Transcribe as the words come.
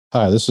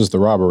Hi, this is the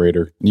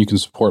Robberator, and you can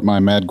support my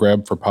mad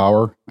grab for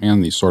power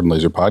and the Sword and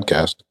Laser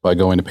podcast by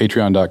going to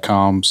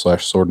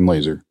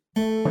patreon.com/swordandlaser.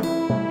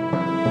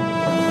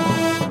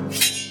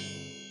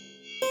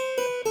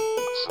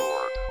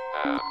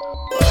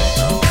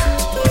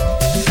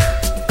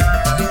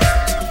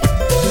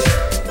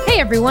 Hey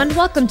everyone,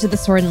 welcome to the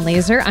Sword and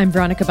Laser. I'm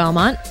Veronica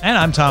Belmont. And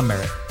I'm Tom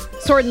Merritt.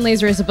 Sword and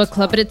Laser is a book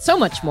club, but it's so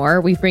much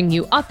more. We bring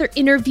you author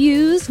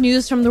interviews,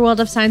 news from the world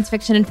of science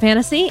fiction and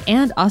fantasy,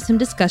 and awesome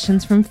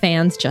discussions from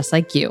fans just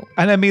like you.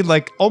 And I mean,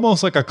 like,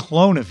 almost like a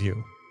clone of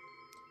you.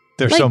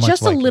 They're like, so much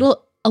just like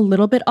a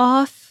little bit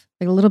off,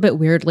 like a little bit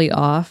weirdly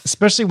off.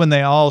 Especially when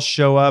they all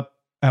show up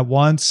at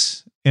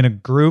once in a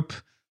group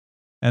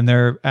and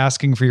they're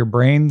asking for your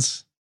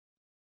brains.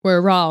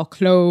 We're all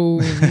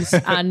clones.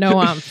 I know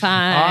I'm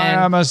fine.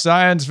 I am a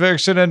science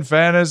fiction and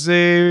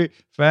fantasy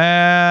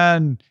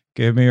fan.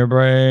 Give me your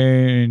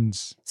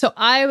brains. So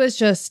I was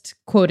just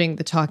quoting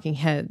the Talking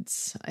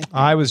Heads.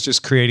 I was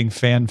just creating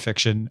fan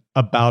fiction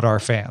about our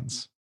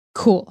fans.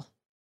 Cool.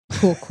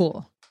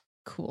 I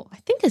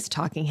think it's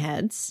Talking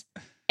Heads.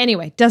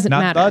 Anyway, doesn't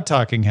matter. Not the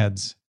Talking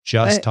Heads,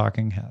 just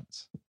Talking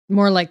Heads.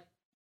 More like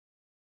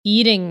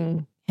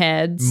eating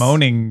heads.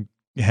 Moaning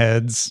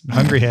heads,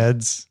 hungry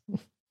heads.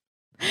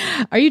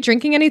 Are you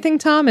drinking anything,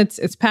 Tom? It's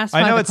past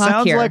 5 o'clock here. I know it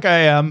sounds like I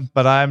am,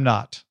 but I'm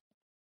not.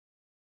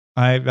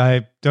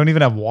 I don't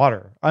even have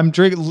water. I'm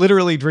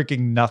literally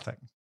drinking nothing.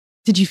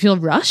 Did you feel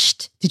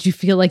rushed? Did you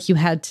feel like you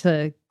had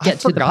to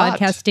get to the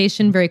podcast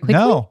station very quickly?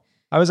 No,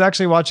 I was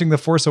actually watching The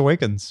Force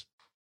Awakens.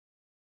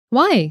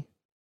 Why?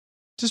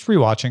 Just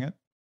rewatching it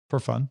for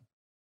fun.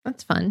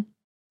 That's fun.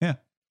 Yeah.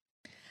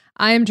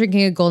 I am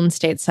drinking a Golden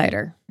State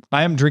cider.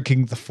 I am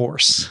drinking the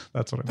Force.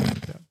 That's what I'm going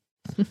to do.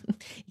 You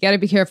got to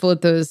be careful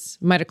with those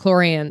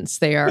midichlorians.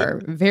 They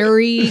are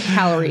very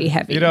calorie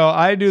heavy. You know,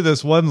 I knew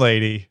this one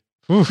lady.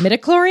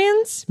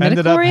 Midichlorians?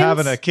 Ended up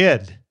having a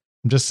kid.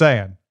 I'm just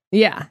saying.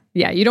 Yeah.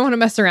 You don't want to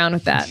mess around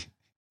with that.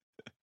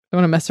 Don't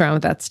want to mess around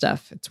with that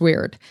stuff. It's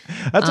weird.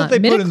 That's what they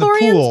put in the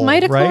pool,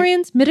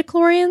 midichlorians,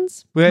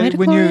 right?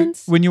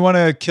 Midichlorians? When you want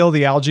to kill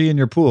the algae in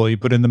your pool, you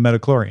put in the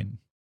midichlorian.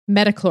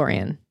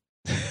 Metachlorian.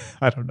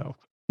 I don't know.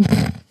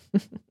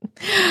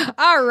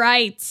 All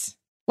right.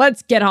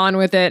 Let's get on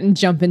with it and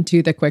jump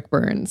into the quick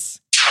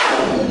burns.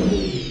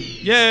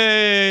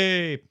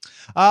 Yay!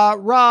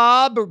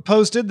 Rob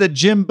posted that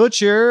Jim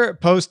Butcher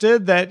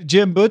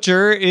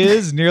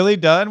is nearly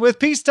done with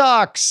peace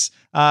talks.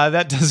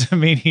 That doesn't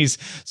mean he's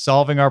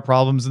solving our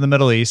problems in the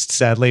Middle East,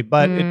 sadly,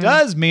 but it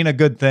does mean a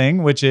good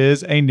thing, which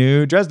is a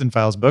new Dresden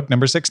Files book,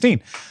 number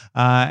 16.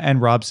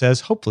 And Rob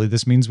says, hopefully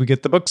this means we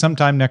get the book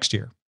sometime next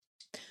year.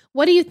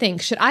 What do you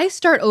think? Should I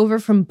start over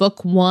from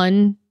book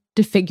 1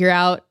 to figure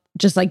out,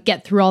 just like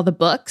get through all the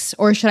books,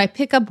 or should I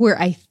pick up where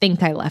I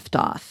think I left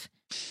off?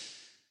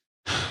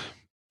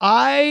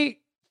 I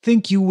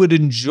think you would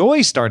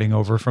enjoy starting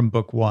over from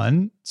book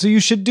 1, so you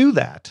should do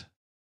that.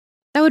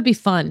 That would be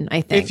fun, I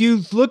think. If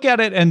you look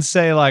at it and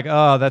say like,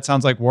 oh, that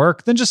sounds like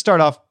work, then just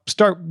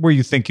start where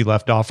you think you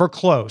left off, or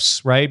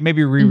close, right?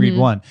 Maybe reread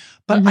 1.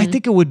 But I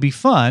think it would be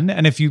fun.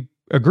 And if you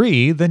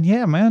agree, then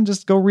yeah, man,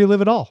 just go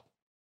relive it all.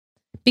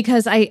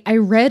 Because I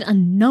read a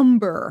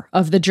number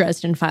of the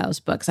Dresden Files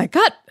books. I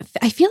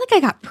feel like I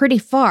got pretty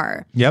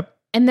far. Yep.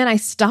 And then I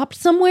stopped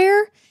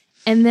somewhere,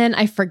 and then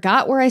I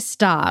forgot where I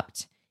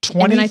stopped.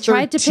 And then I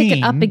tried to pick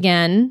it up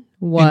again.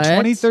 What? In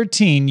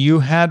 2013, you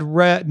had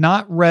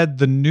not read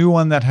the new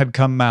one that had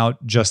come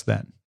out just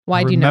then.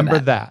 Why do you know that?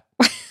 Remember that?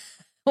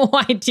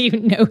 Why do you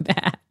know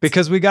that?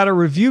 Because we got a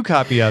review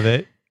copy of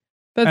it.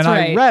 That's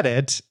right. I read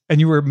it, and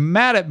you were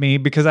mad at me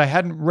because I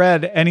hadn't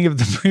read any of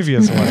the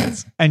previous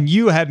ones, and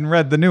you hadn't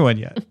read the new one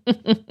yet.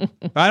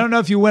 I don't know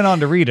if you went on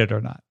to read it or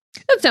not.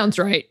 That sounds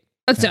right.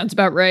 That sounds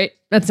about right.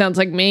 That sounds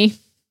like me.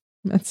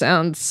 That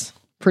sounds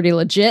pretty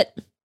legit.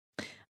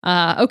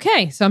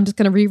 Okay, so I'm just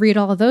going to reread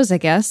all of those, I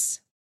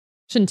guess.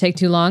 Shouldn't take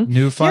too long.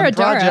 New fun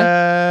project.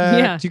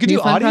 Yeah, you could do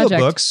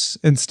audiobooks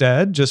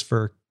instead, just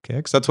for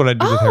kicks. That's what I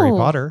did with Harry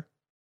Potter.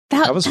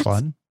 That was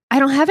fun. I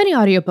don't have any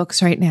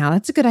audiobooks right now.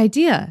 That's a good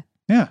idea.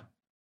 Yeah.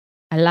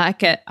 I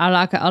like it. I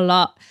like it a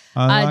lot.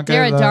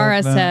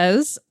 Dara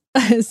says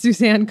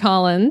Suzanne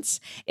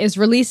Collins is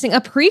releasing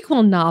a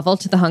prequel novel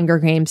to the Hunger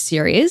Games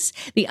series.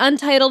 The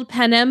untitled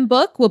Panem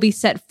book will be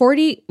set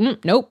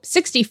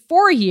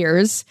 64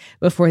 years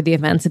before the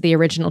events of the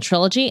original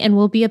trilogy and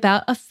will be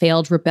about a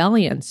failed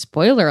rebellion.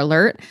 Spoiler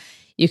alert.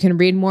 You can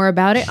read more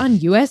about it on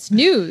U.S.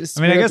 News.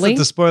 I mean, I guess it's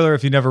a spoiler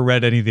if you never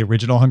read any of the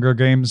original Hunger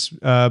Games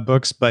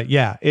books, but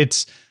yeah,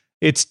 it's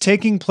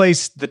taking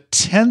place the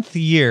 10th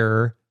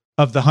year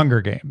of the Hunger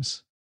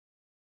Games.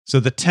 So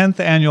the 10th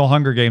annual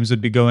Hunger Games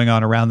would be going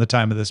on around the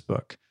time of this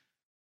book.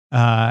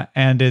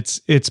 And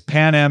it's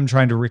Panem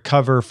trying to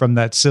recover from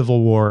that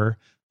civil war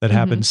that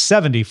happened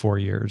 74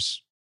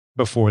 years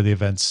before the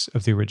events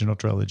of the original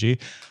trilogy.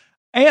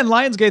 And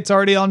Lionsgate's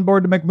already on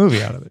board to make a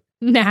movie out of it.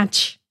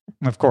 Natch.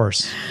 Of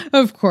course.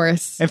 Of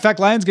course. In fact,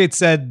 Lionsgate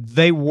said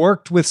they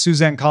worked with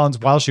Suzanne Collins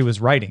while she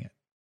was writing it.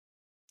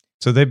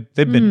 So they've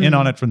been in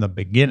on it from the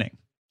beginning.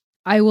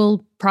 I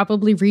will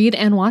probably read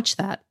and watch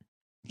that.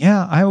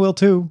 Yeah, I will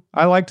too.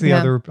 I liked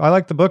I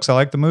like the books. I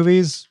like the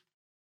movies.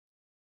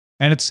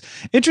 And it's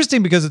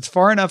interesting because it's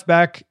far enough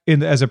back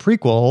as a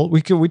prequel.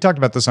 We talked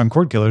about this on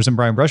Cord Killers, and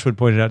Brian Brushwood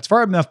pointed out it's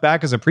far enough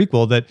back as a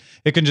prequel that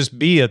it can just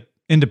be an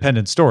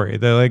independent story.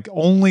 They're like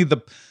only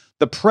the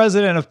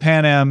president of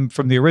Pan Am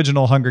from the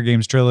original Hunger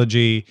Games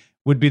trilogy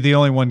would be the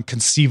only one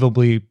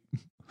conceivably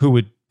who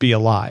would be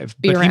alive,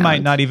 but he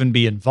might not even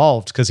be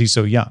involved because he's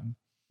so young.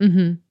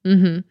 Mm-hmm.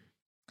 Mm-hmm.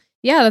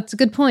 Yeah, that's a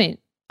good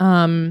point.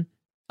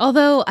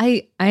 Although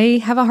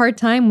I have a hard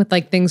time with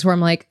like things where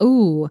I'm like,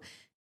 ooh,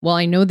 well,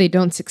 I know they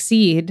don't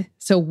succeed.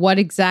 So what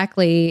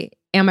exactly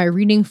am I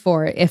rooting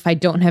for if I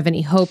don't have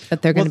any hope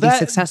that they're going to be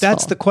successful?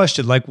 That's the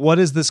question. Like, what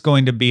is this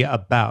going to be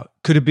about?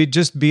 Could it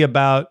just be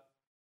about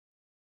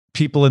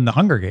people in the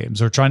Hunger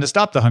Games or trying to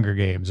stop the Hunger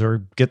Games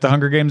or get the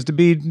Hunger Games to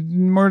be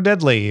more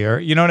deadly? Or,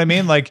 you know what I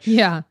mean? Like,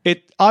 yeah,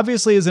 it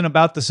obviously isn't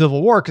about the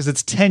Civil War because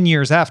it's 10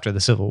 years after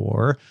the Civil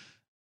War.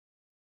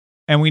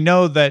 And we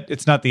know that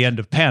it's not the end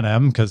of Pan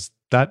Am because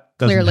that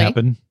doesn't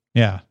happen.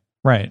 Yeah,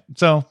 right.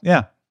 So,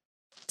 yeah.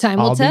 Time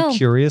will tell. I'll be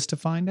curious to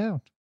find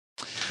out.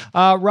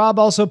 Rob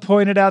also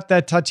pointed out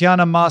that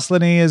Tatiana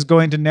Maslany is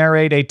going to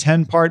narrate a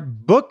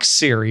 10-part book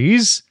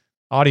series,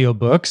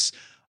 audiobooks,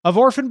 of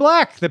Orphan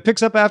Black that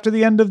picks up after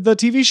the end of the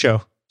TV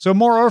show. So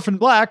more Orphan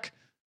Black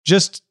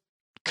just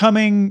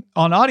coming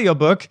on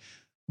audiobook.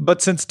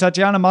 But since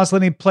Tatiana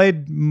Maslany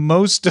played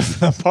most of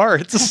the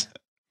parts,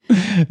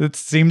 it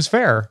seems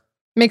fair.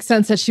 Makes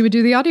sense that she would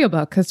do the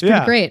audiobook. That's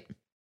pretty great.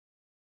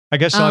 I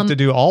guess she'll have to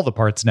do all the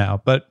parts now,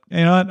 but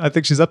you know what? I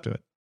think she's up to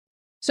it.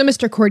 So,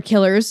 Mr. Cord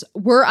Killers,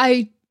 were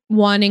I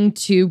wanting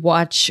to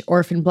watch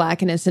Orphan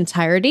Black in its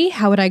entirety,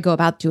 how would I go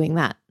about doing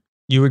that?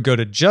 You would go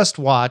to Just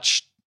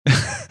Watch,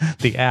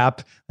 the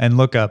app, and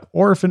look up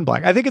Orphan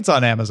Black. I think it's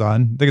on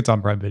Amazon. I think it's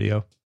on Prime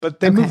Video. But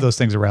they move those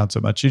things around so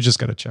much. You just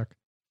got to check.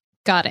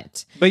 Got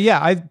it. But yeah,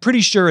 I'm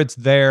pretty sure it's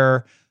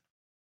there.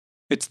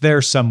 It's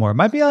there somewhere.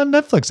 Might be on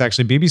Netflix,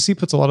 actually. BBC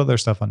puts a lot of their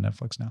stuff on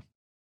Netflix now.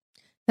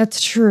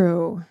 That's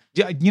true.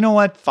 Yeah, you know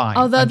what? Fine.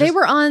 Although they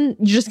were on,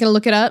 you're just going to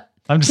look it up?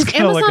 I'm just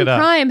going to look it up. Amazon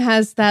Prime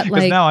has that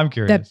like now I'm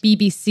curious. That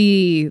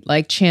BBC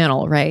like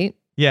channel, right?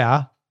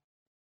 Yeah.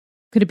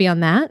 Could it be on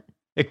that?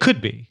 It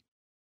could be.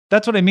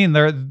 That's what I mean.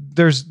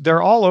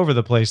 They're all over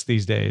the place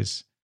these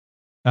days.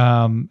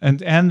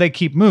 And they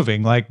keep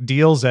moving. Like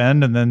deals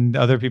end and then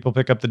other people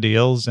pick up the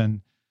deals.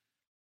 And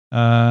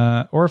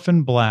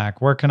Orphan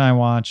Black. Where can I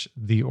watch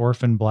the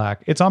Orphan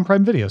Black? It's on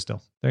Prime Video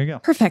still. There you go.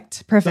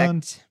 Perfect.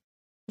 Done.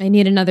 I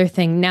need another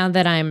thing now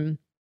that I'm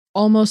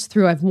almost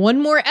through. I have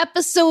one more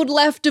episode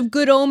left of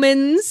Good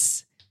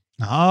Omens.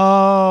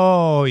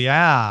 Oh,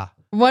 yeah.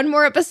 One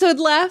more episode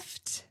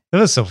left. That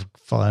was so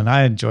fun.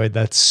 I enjoyed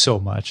that so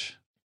much.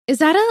 Is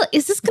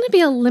this going to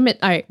be a limit?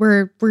 All right,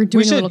 we're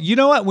doing a little, you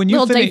know what? When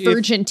you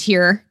divergent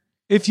here.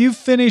 If you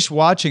finish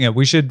watching it,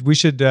 we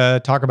should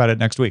talk about it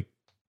next week.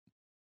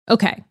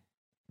 Okay.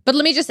 But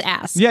let me just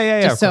ask.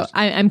 Yeah. So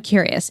I'm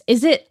curious.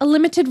 Is it a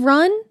limited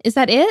run? Is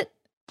that it?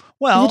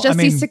 Well, is it just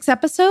these 6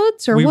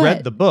 episodes or what? We what?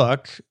 read the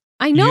book.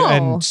 I know.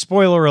 And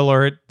spoiler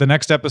alert, the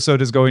next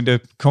episode is going to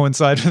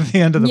coincide with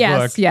the end of the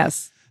book.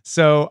 Yes.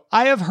 So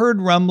I have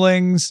heard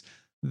rumblings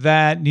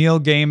that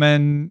Neil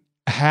Gaiman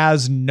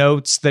has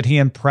notes that he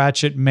and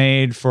Pratchett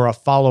made for a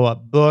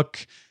follow-up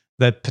book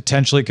that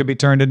potentially could be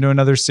turned into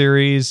another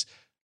series.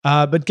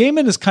 But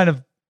Gaiman is kind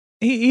of,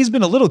 he's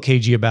been a little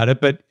cagey about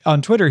it, but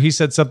on Twitter, he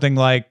said something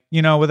like,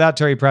 without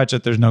Terry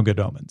Pratchett, there's no Good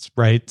Omens,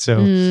 right? So,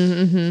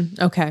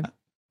 okay.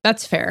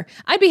 That's fair.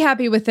 I'd be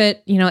happy with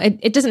it.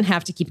 It doesn't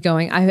have to keep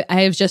going. I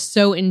have just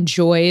so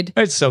enjoyed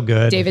it's so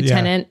good. David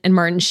Tennant and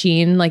Martin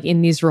Sheen like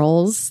in these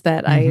roles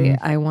that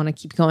I want to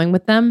keep going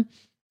with them.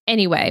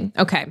 Anyway,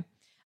 okay.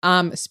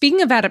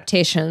 Speaking of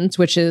adaptations,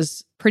 which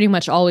is pretty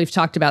much all we've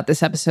talked about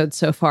this episode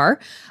so far,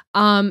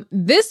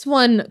 this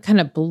one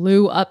kind of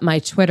blew up my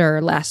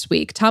Twitter last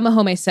week.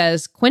 Tamahome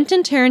says,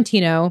 Quentin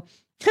Tarantino,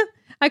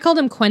 I called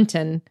him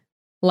Quentin,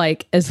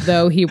 like as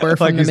though he were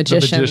from The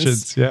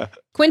Magicians. Yeah.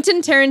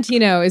 Quentin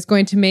Tarantino is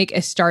going to make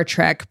a Star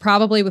Trek,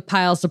 probably with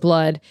piles of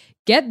blood.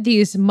 Get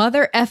these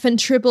mother effing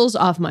triples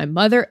off my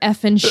mother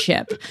effing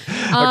ship.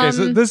 Okay,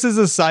 so this is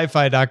a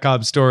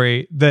sci-fi.com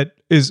story that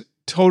is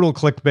total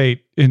clickbait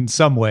in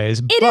some ways.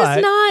 It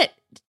is not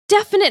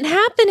definite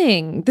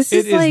happening. This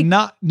is like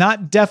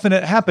not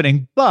definite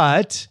happening,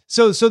 but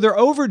so they're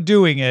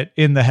overdoing it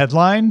in the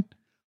headline,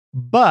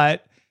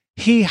 but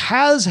he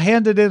has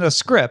handed in a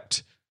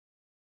script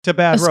to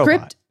Bad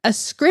Robot. A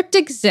script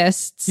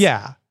exists.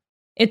 Yeah.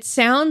 It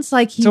sounds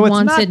like he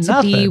wants it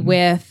to be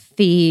with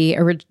the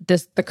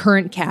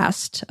current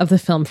cast of the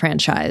film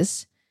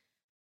franchise.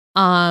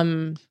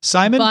 Simon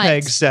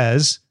Pegg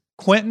says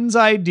Quentin's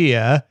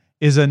idea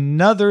is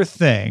another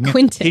thing.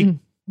 Quentin.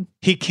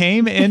 He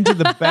came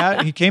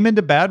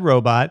into Bad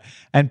Robot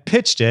and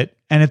pitched it,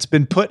 and it's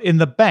been put in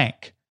the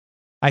bank.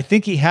 I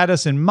think he had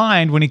us in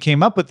mind when he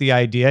came up with the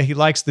idea. He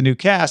likes the new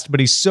cast, but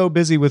he's so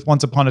busy with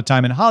Once Upon a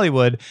Time in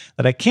Hollywood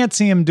that I can't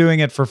see him doing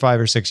it for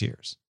 5 or 6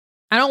 years.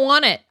 I don't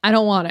want it.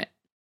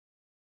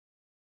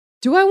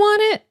 Do I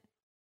want it?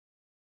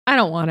 I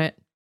don't want it.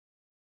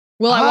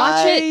 Will I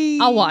watch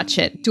it? I'll watch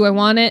it. Do I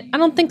want it? I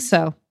don't think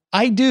so.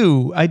 I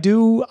do. I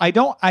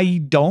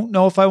don't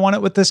know if I want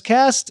it with this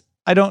cast.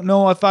 I don't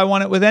know if I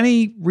want it with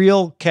any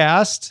real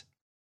cast.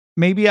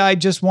 Maybe I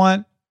just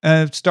want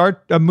a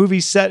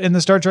movie set in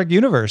the Star Trek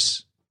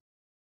universe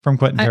from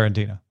Quentin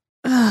Tarantino.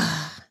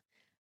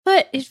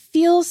 But it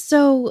feels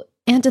so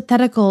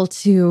antithetical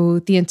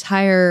to the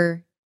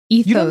entire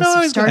ethos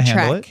of Star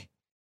Trek.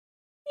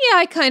 Yeah,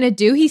 I kind of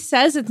do. He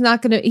says it's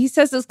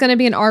going to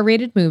be an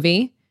R-rated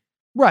movie.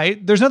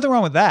 Right. There's nothing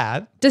wrong with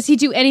that. Does he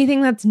do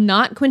anything that's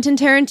not Quentin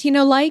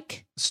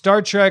Tarantino-like?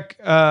 Star Trek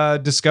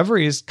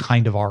Discovery is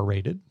kind of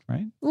R-rated,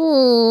 right?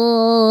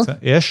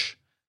 Ish.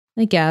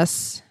 I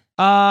guess.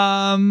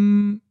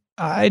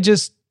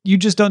 You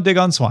just don't dig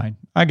on swine.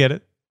 I get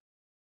it.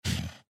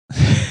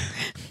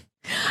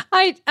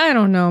 I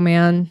don't know,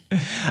 man.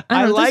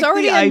 There's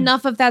already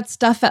enough of that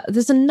stuff.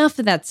 There's enough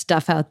of that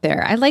stuff out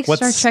there. I like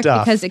Star Trek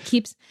because it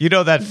keeps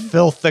that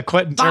filth that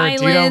Quentin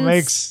Tarantino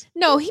makes.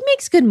 No, he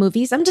makes good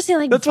movies. I'm just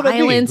saying, like,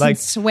 violence and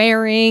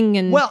swearing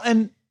and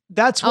and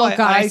that's why. Oh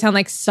God, I sound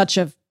like such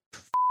a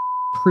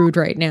prude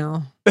right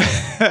now.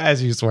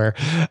 As you swear,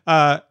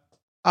 that's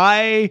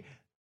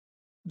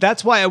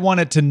why I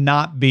want it to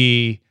not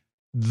be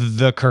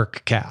the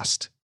Kirk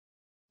cast.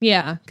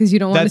 Yeah, because you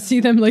don't want to see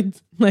them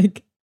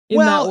like in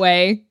that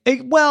way.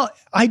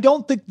 I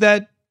don't think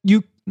that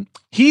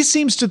he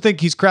seems to think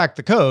he's cracked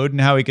the code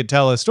and how he could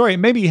tell a story.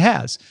 Maybe he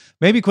has.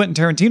 Maybe Quentin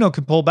Tarantino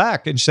could pull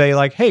back and say,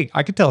 like, hey,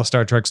 I could tell a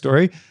Star Trek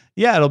story.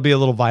 Yeah, it'll be a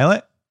little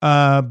violent,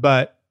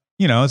 but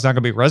it's not going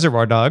to be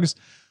Reservoir Dogs.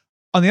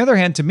 On the other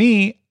hand, to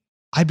me,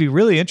 I'd be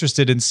really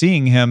interested in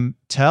seeing him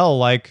tell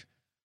like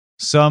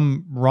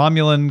some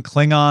Romulan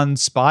Klingon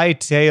spy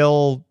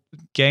tale,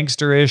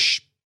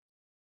 gangsterish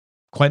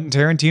Quentin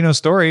Tarantino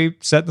story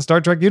set in the Star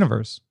Trek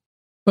universe.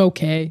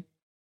 Okay.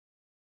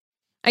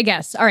 I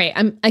guess. All right.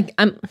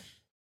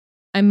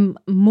 I'm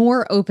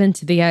more open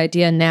to the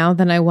idea now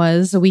than I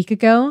was a week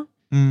ago.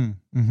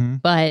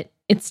 But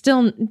it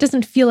still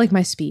doesn't feel like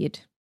my speed.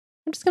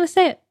 I'm just going to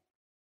say it.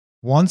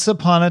 Once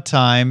upon a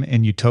time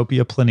in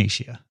Utopia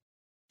Planitia.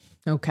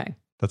 Okay.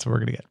 That's what we're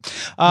going to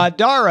get.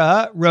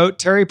 Dara wrote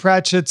Terry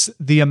Pratchett's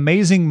The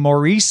Amazing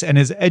Maurice and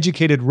His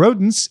Educated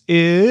Rodents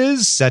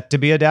is set to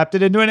be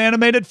adapted into an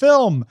animated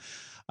film.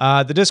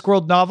 The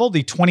Discworld novel,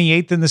 the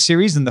 28th in the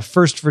series and the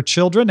first for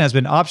children, has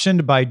been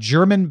optioned by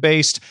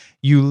German-based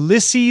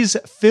Ulysses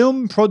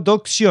Film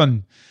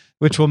Production,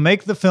 which will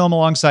make the film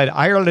alongside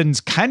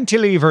Ireland's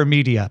Cantilever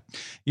Media.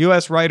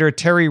 U.S. writer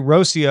Terry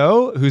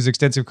Rossio, whose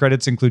extensive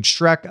credits include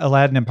Shrek,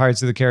 Aladdin, and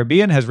Pirates of the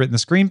Caribbean, has written the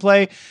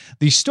screenplay.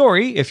 The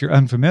story, if you're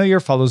unfamiliar,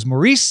 follows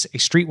Maurice, a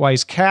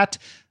streetwise cat,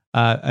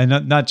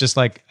 and not just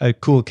like a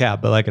cool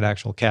cat, but like an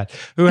actual cat,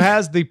 who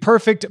has the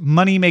perfect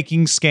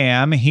money-making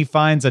scam. He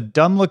finds a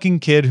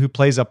dumb-looking kid who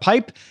plays a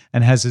pipe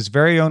and has his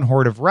very own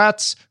horde of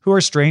rats who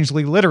are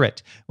strangely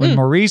literate. When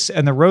Maurice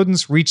and the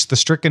rodents reach the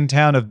stricken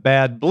town of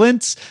Bad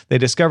Blintz, they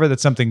discover that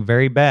something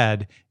very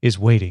bad is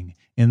waiting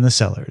in the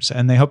cellars,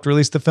 and they hope to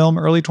release the film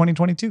early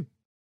 2022.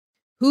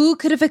 Who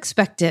could have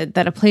expected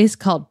that a place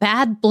called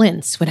Bad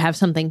Blintz would have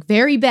something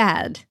very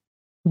bad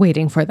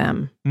waiting for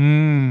them?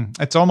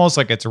 It's almost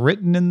like it's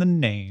written in the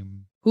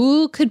name.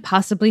 Who could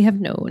possibly have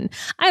known?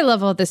 I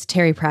love all this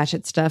Terry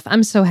Pratchett stuff.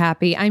 I'm so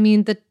happy. I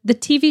mean, the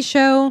TV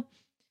show,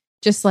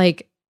 just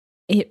like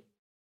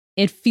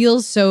it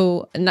feels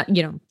so, not,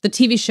 the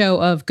TV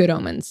show of Good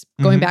Omens,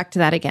 going back to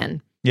that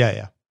again.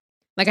 Yeah.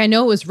 Like, I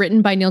know it was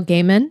written by Neil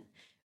Gaiman,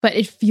 but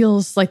it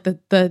feels like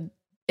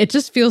it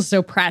just feels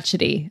so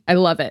Pratchett-y. I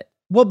love it.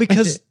 Well,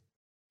 because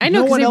I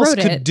know no one else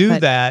could it, do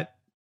that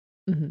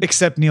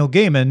except Neil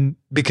Gaiman,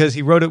 because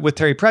he wrote it with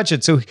Terry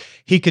Pratchett, so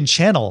he can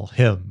channel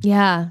him.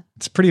 Yeah.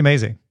 It's pretty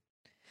amazing.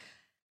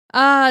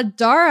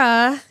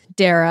 Dara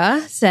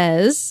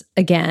says,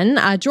 again,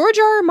 George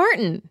R.R.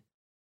 Martin,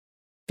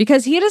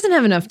 because he doesn't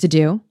have enough to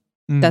do.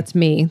 That's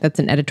me. That's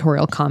an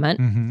editorial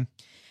comment.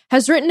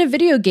 Has written a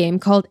video game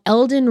called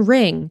Elden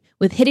Ring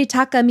with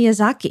Hidetaka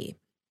Miyazaki.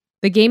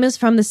 The game is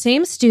from the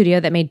same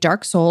studio that made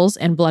Dark Souls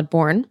and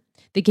Bloodborne.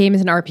 The game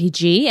is an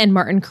RPG, and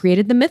Martin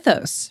created the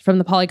mythos. From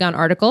the Polygon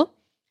article,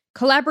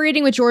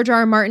 collaborating with George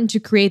R.R. Martin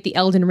to create the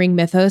Elden Ring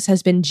mythos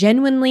has been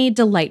genuinely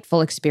delightful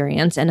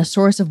experience and a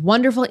source of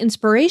wonderful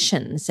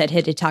inspiration, said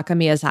Hidetaka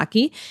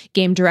Miyazaki,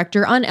 game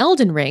director on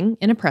Elden Ring,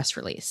 in a press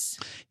release.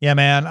 Yeah,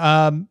 man.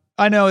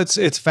 I know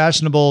it's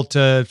fashionable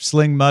to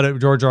sling mud at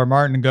George R. R.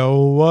 Martin and go,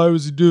 why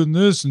was he doing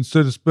this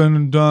instead of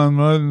spending time?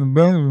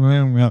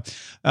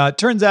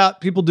 Turns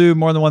out people do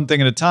more than one thing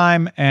at a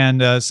time,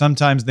 and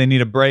sometimes they need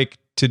a break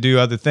to do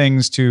other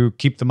things to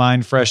keep the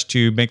mind fresh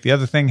to make the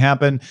other thing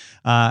happen.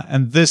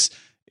 And this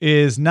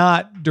is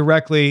not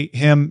directly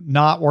him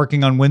not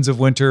working on Winds of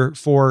Winter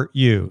for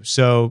you.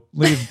 So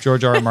leave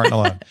George R. R. Martin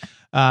alone.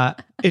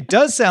 It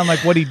does sound like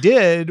what he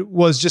did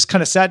was just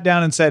kind of sat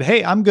down and said,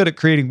 hey, I'm good at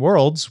creating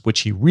worlds,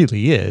 which he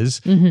really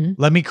is.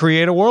 Let me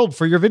create a world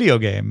for your video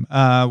game,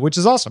 which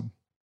is awesome.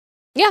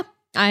 Yeah.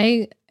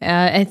 I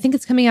think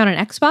it's coming out on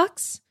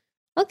Xbox.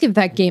 I'll give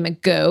that game a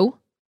go.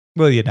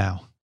 Will you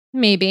now?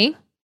 Maybe.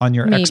 On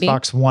your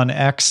Xbox One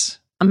X?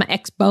 I'm an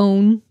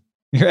X-bone.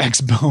 Your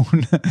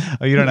X-bone.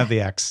 Oh, you don't have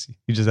the X.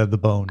 You just have the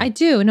bone. I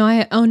do. No,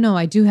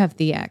 I do have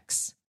the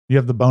X. You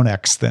have the bone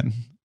X then.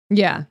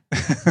 Yeah.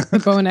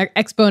 The bone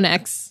X-bone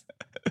X.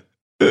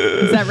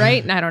 Is that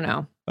right? I don't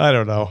know. I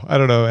don't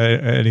know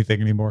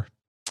anything anymore.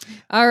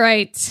 All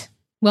right.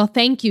 Well,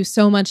 thank you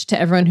so much to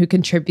everyone who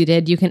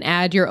contributed. You can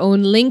add your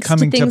own links to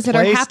things that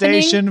are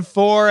happening. PlayStation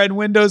 4 and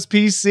Windows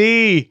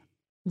PC.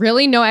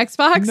 Really? No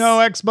Xbox? No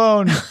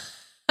X-bone.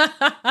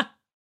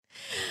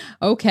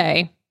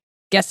 Okay.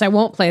 Guess I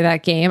won't play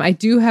that game. I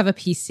do have a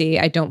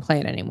PC. I don't play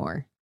it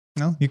anymore.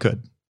 No, you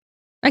could.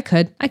 I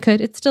could.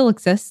 It still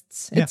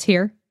exists. It's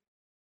here.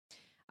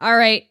 All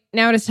right.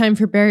 Now it is time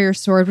for Barrier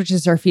Sword, which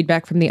is our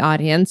feedback from the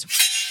audience.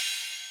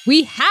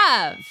 We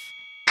have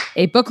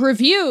a book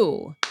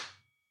review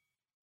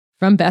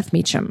from Beth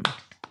Meacham.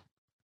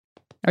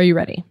 Are you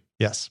ready?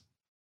 Yes.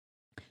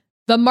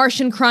 The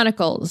Martian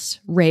Chronicles,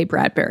 Ray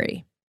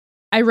Bradbury.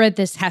 I read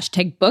this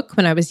 #book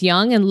when I was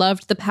young and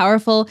loved the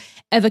powerful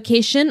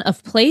evocation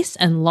of place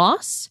and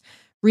loss.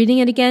 Reading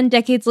it again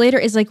decades later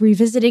is like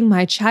revisiting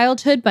my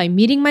childhood by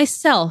meeting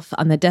myself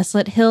on the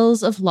desolate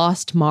hills of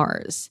lost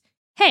Mars.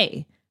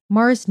 Hey,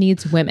 Mars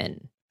needs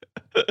women.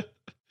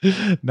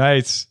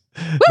 Nice.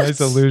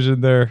 Nice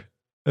illusion there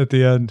at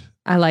the end.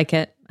 I like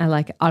it. I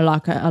like it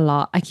a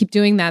lot. I keep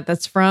doing that.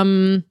 That's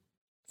from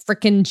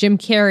frickin' Jim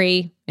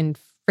Carrey and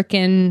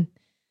frickin'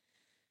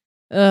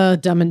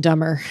 Dumb and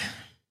Dumber.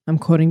 I'm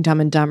quoting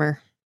Dumb and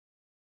Dumber.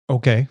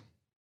 Okay.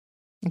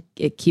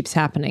 It keeps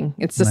happening.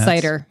 It's the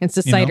cider. It's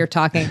the cider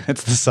talking.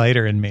 It's the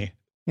cider in me.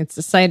 It's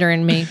the cider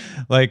in me.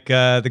 Like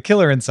the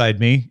killer inside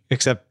me,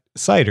 except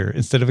cider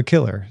instead of a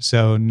killer.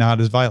 So not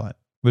as violent,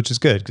 which is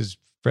good because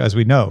as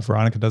we know,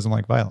 Veronica doesn't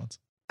like violence.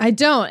 I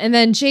don't. And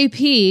then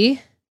JP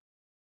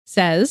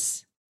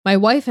says, my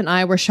wife and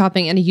I were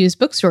shopping in a used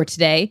bookstore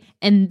today,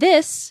 and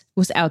this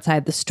was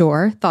outside the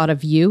store. Thought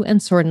of you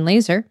and Sword and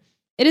Laser.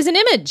 It is an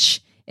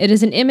image. It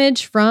is an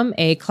image from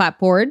a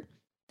clapboard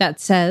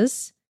that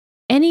says,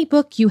 any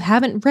book you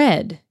haven't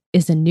read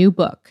is a new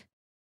book.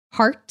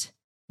 Heart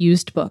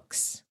Used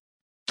Books.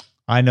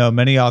 I know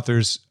many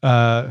authors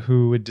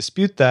who would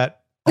dispute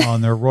that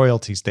on their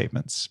royalty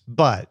statements,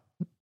 but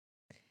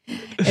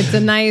it's a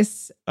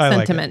nice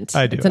sentiment.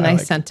 Like it. I do. It's a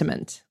nice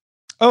sentiment.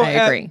 Oh, I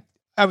agree.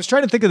 I was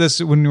trying to think of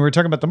this when we were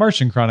talking about the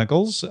Martian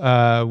Chronicles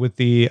with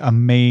the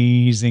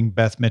amazing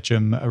Beth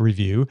Meacham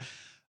review.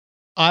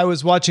 I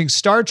was watching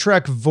Star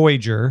Trek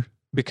Voyager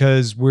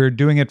because we're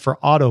doing it for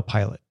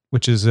Autopilot,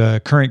 which is a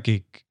Current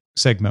Geek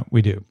segment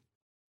we do.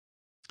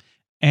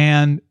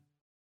 And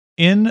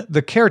in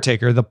The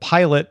Caretaker, the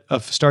pilot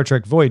of Star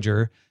Trek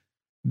Voyager,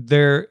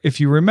 there, if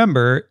you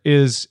remember,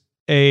 is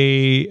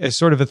a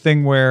sort of a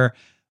thing where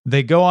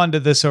they go onto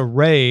this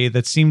array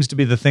that seems to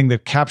be the thing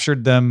that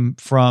captured them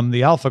from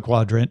the Alpha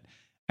Quadrant.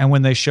 And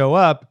when they show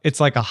up, it's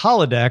like a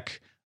holodeck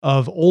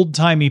of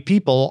old-timey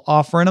people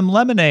offering them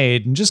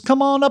lemonade and just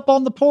come on up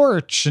on the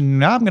porch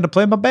and I'm going to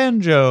play my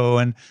banjo.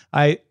 And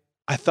I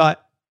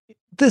thought,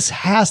 this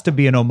has to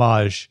be an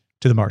homage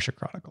to the Martian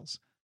Chronicles.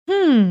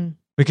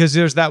 Because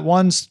there's that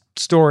one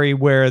story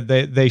where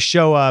they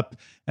show up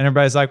and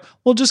everybody's like,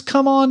 well, just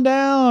come on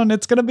down.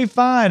 It's going to be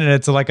fine. And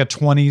it's like a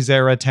 20s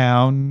era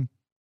town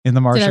in the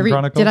Martian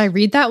Chronicles. Did I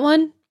read that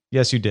one?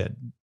 Yes, you did.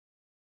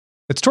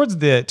 It's towards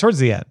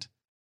the end.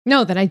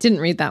 No, then I didn't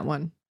read that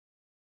one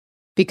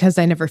because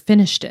I never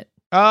finished it.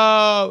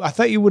 Oh, I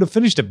thought you would have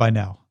finished it by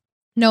now.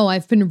 No,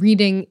 I've been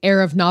reading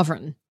Heir of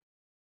Novran.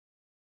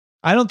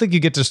 I don't think you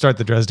get to start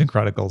the Dresden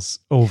Chronicles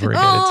over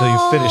again until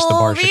you finish the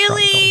Martian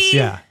Chronicles.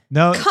 Yeah.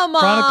 No, Come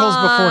on. Chronicles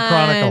before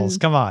Chronicles.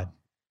 Come on.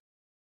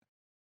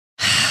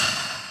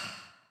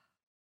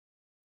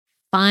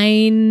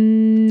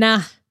 Fine.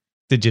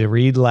 Did you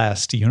read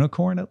Last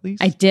Unicorn at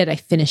least? I did. I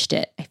finished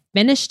it.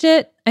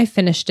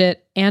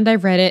 And I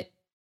read it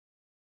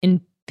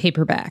in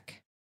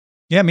paperback.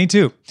 Yeah, me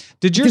too.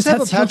 Did yours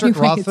have a Patrick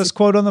Rothfuss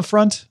quote on the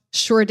front?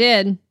 Sure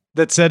did.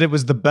 That said it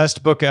was the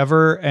best book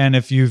ever, and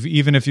if you've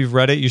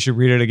read it, you should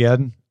read it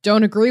again.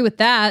 Don't agree with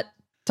that.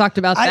 Talked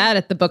about that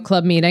at the book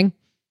club meeting.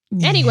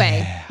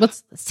 Anyway,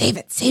 let's save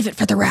it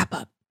for the wrap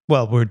up.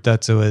 Well,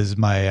 that was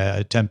my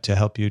attempt to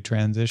help you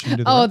transition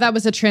to the that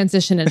was a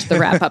transition into the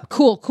wrap up.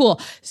 Cool.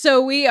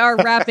 So we are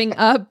wrapping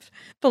up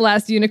The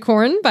Last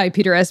Unicorn by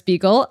Peter S.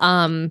 Beagle.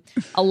 A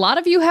lot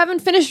of you haven't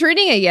finished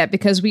reading it yet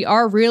because we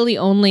are really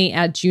only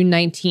at June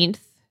 19th.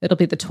 It'll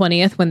be the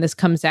 20th when this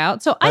comes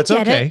out. So I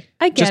get it.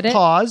 I get it.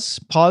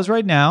 Pause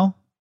right now.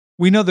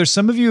 We know there's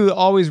some of you who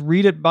always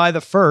read it by the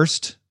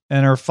 1st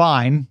and are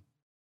fine.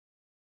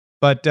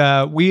 But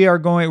we're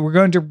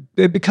going to,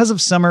 because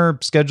of summer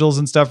schedules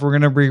and stuff, we're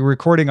going to be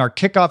recording our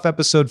kickoff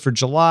episode for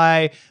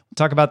July. We'll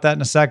talk about that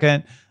in a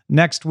second.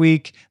 Next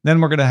week, then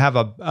we're going to have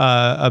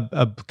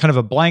a kind of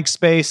a blank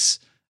space,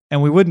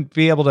 and we wouldn't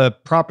be able to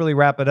properly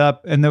wrap it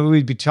up. And then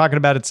we'd be talking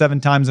about it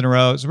 7 times in a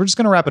row. So we're just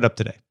going to wrap it up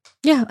today.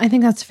 Yeah, I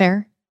think that's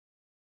fair.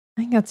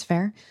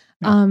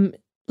 Yeah.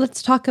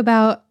 Let's talk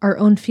about our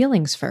own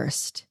feelings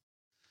first.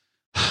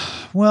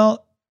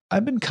 Well,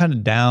 I've been kind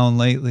of down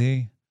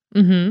lately.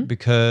 Mm-hmm.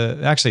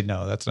 Because actually,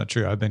 no, that's not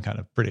true. I've been kind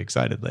of pretty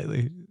excited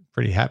lately,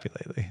 pretty happy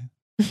lately.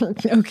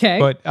 Okay.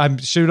 But I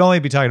should only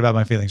be talking about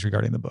my feelings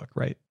regarding the book,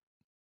 right?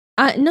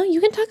 No, you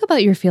can talk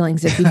about your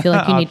feelings if you feel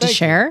like you need to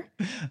share.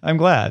 I'm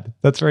glad.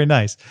 That's very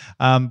nice.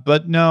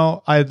 But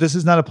no, this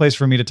is not a place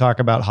for me to talk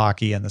about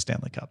hockey and the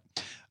Stanley Cup.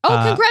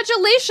 Oh,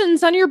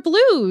 congratulations on your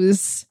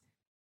Blues.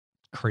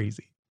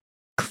 Crazy.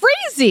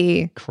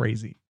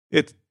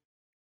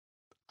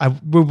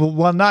 We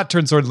will not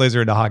turn Sword and Laser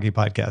into a hockey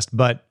podcast,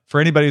 but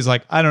for anybody who's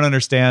like, I don't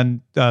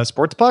understand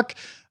sports puck,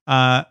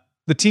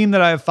 the team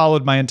that I've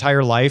followed my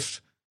entire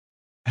life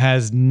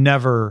has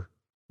never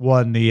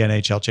won the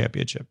NHL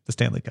championship, the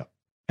Stanley Cup.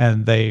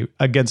 And they,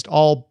 against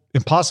all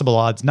impossible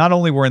odds, not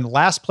only were in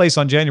last place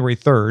on January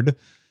 3rd,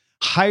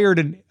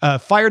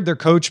 fired their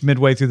coach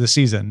midway through the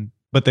season,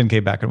 but then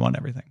came back and won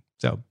everything.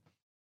 So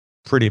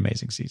pretty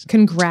amazing season.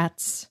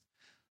 Congrats.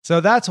 So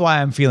that's why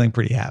I'm feeling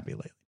pretty happy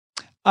lately.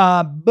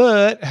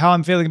 But how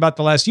I'm feeling about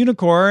The Last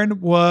Unicorn it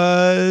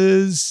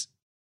was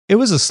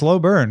a slow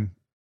burn.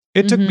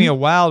 It took me a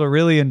while to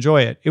really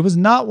enjoy it. It was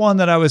not one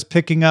that I was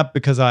picking up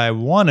because I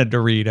wanted to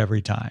read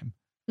every time.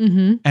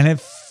 Mm-hmm. And it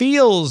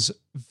feels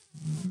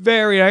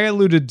I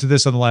alluded to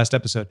this on the last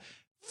episode,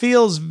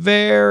 feels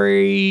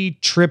very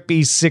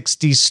trippy,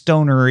 60s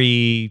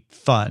stonery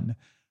fun.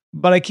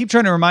 But I keep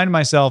trying to remind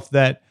myself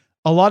that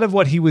a lot of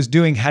what he was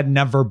doing had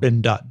never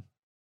been done.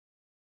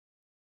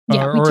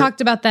 Yeah, we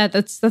talked about that.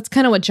 That's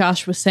kind of what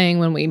Josh was saying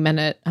when we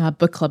met at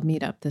book club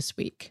meetup this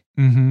week.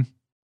 Mm-hmm.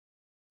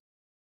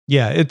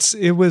 Yeah,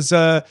 it was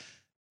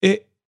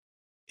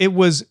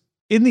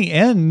in the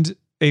end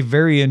a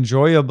very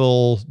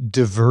enjoyable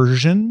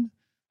diversion,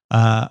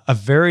 a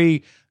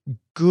very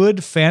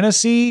good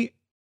fantasy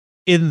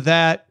in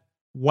that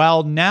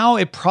while now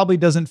it probably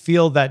doesn't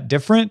feel that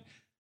different,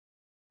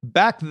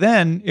 back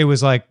then it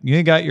was like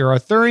you got your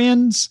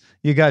Arthurians,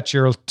 you got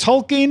your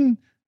Tolkien,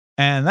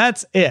 and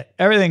that's it.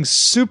 Everything's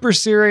super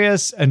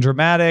serious and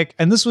dramatic.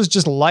 And this was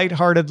just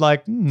lighthearted,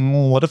 like,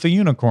 what if a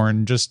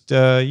unicorn just,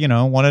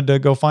 wanted to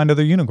go find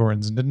other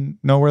unicorns and didn't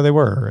know where they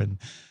were? And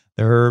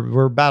there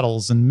were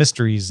battles and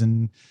mysteries.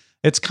 And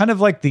it's kind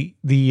of like the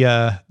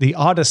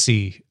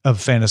Odyssey of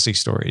fantasy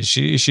stories.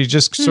 She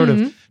just sort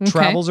of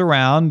travels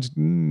around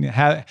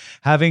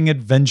having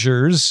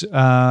adventures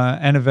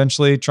and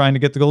eventually trying to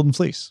get the golden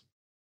fleece.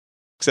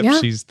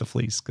 Except she's the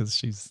fleece because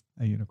she's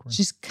a unicorn.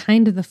 She's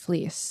kind of the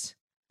fleece.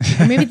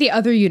 Or maybe the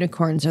other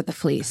unicorns are the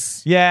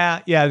fleece.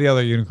 Yeah, the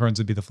other unicorns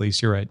would be the fleece.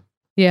 You're right.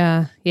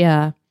 Yeah.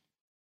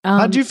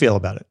 How'd you feel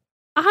about it?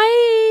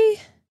 I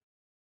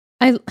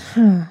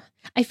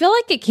feel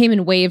like it came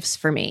in waves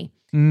for me.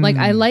 Like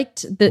I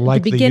liked the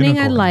beginning.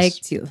 I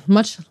liked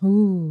much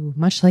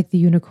like the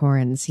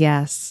unicorns.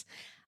 Yes,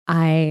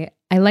 I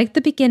liked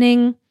the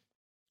beginning.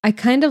 I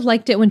kind of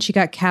liked it when she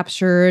got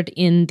captured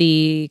in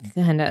the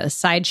kind of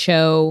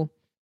sideshow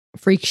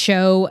freak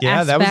show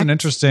aspect. That was an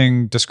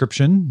interesting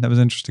description. That was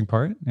an interesting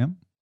part. Yeah.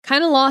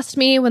 Kind of lost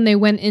me when they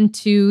went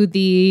into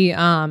the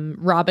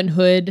Robin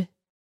Hood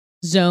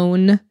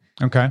zone.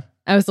 Okay.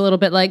 I was a little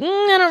bit like, I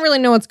don't really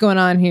know what's going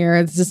on here.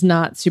 It's just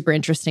not super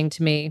interesting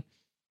to me.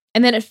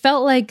 And then it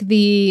felt like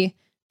the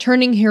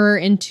turning her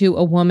into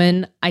a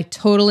woman. I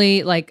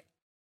totally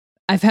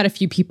I've had a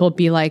few people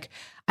be like,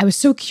 I was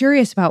so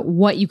curious about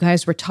what you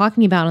guys were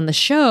talking about on the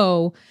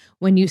show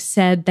when you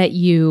said that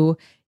you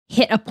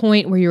hit a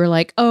point where you were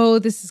like, oh,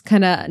 this is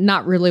kind of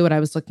not really what I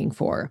was looking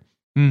for.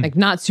 Like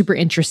not super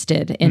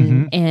interested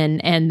in,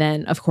 and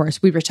then of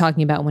course we were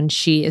talking about when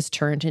she is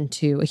turned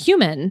into a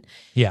human.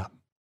 Yeah.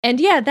 And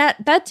yeah,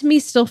 that to me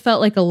still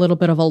felt like a little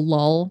bit of a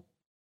lull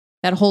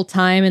that whole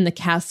time in the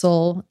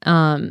castle.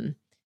 And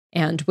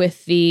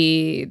with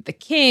the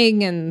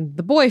king and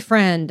the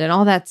boyfriend and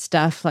all that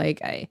stuff,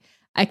 like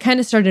I kind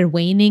of started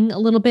waning a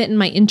little bit in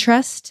my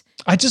interest.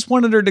 I just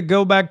wanted her to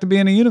go back to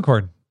being a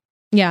unicorn.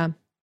 Yeah.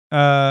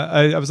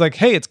 I was like,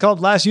 hey, it's called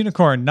Last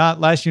Unicorn, not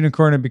Last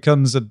Unicorn and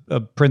becomes a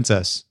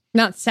princess.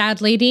 Not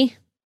Sad Lady.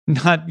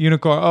 Not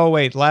unicorn. Oh,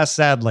 wait, Last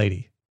Sad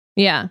Lady.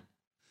 Yeah.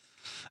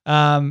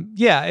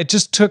 It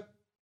just took,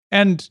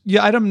 and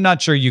yeah, I'm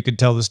not sure you could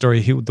tell the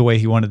story the way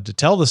he wanted to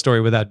tell the story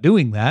without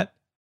doing that,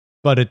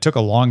 but it took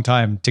a long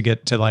time to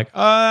get to like,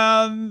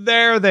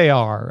 there they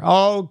are.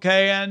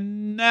 Okay,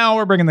 and now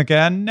we're bringing the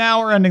can. Now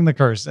we're ending the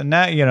curse. And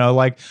now,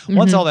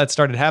 once all that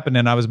started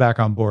happening, I was back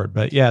on board.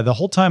 But yeah, the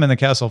whole time in the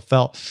castle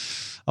felt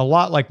a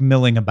lot like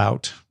milling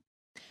about.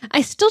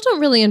 I still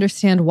don't really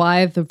understand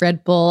why the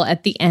Red Bull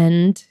at the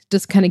end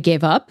just kind of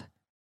gave up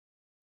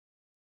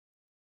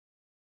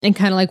and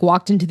kind of like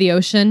walked into the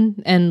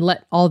ocean and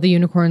let all the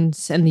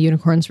unicorns, and the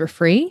unicorns were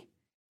free.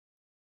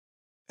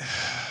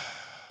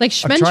 Like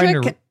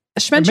Schmendrick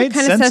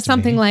kind of says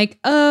something like,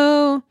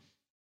 oh,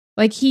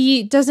 like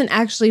he doesn't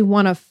actually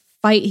want to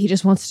fight. He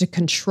just wants to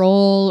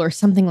control or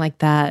something like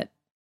that.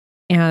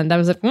 And I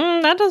was like,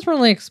 that doesn't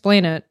really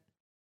explain it.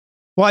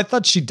 Well, I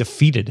thought she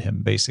defeated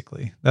him,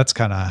 basically. That's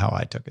kind of how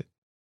I took it.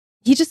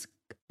 He just,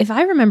 if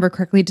I remember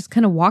correctly, just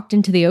kind of walked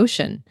into the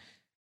ocean.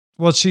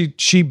 Well, she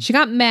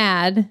got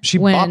mad she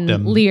when bopped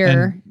him.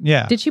 Lear.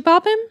 Yeah. Did she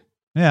bop him?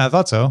 Yeah, I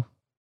thought so.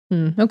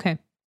 Okay.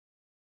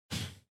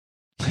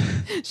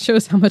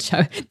 Shows how much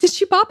did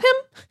she bop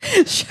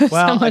him? Shows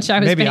how much I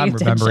was maybe paying I'm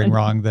attention. remembering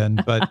wrong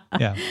then, but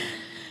yeah.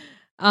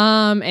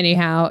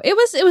 Anyhow, it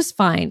was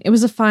fine. I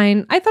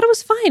thought it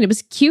was fine. It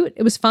was cute.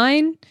 It was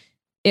fine.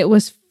 It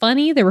was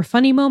funny. There were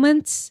funny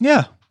moments.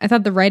 Yeah. I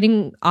thought the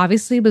writing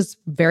obviously was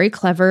very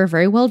clever,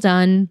 very well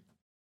done,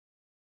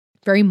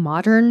 very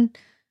modern.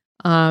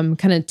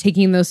 Kind of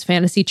taking those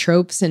fantasy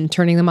tropes and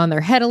turning them on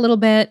their head a little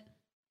bit.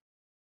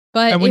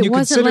 But and when it you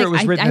wasn't consider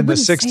like, it was written in the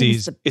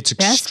 60s, best. it's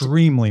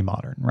extremely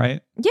modern,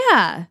 right?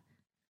 Yeah.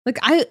 Like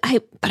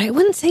but I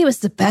wouldn't say it was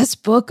the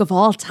best book of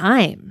all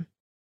time.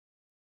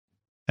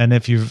 And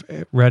if you've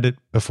read it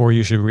before,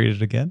 you should read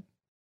it again.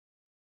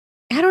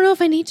 I don't know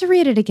if I need to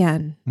read it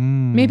again.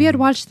 Maybe I'd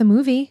watch the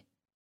movie.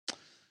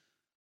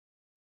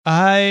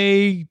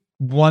 I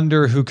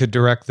wonder who could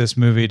direct this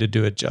movie to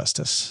do it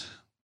justice.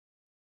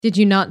 Did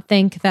you not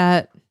think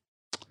that?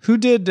 Who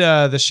did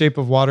The Shape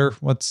of Water?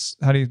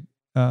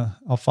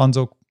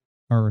 Alfonso,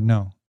 or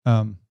no?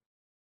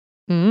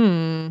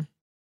 The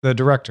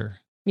director.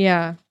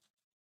 Yeah.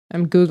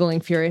 I'm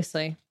Googling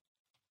furiously.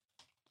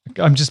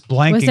 I'm just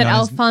blanking. Was it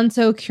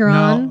Alfonso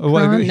Cuarón?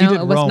 No,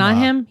 it was not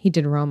him. He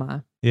did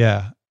Roma.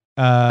 Yeah.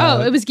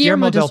 It was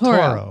Guillermo del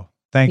Toro.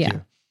 Thank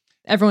you.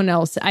 Everyone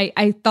else.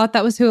 I thought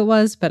that was who it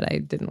was, but I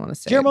didn't want to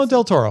say Guillermo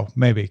del Toro,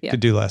 maybe, Yeah. could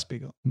do Last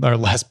Beagle. Or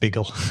Last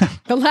Beagle.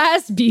 The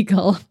Last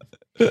Beagle.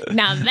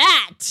 Now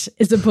that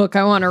is a book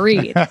I want to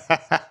read.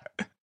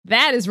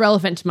 That is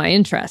relevant to my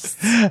interests.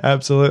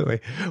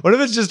 Absolutely. What if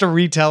it's just a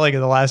retelling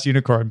of The Last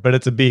Unicorn, but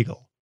it's a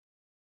beagle?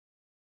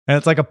 And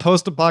it's like a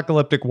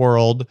post-apocalyptic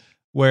world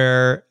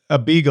where a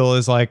beagle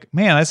is like,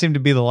 man, I seem to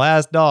be the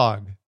last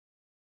dog.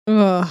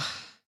 Ugh.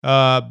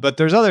 But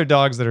there's other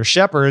dogs that are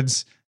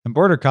shepherds and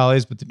border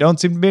collies, but there don't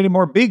seem to be any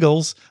more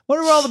beagles. What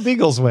are all the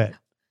beagles went?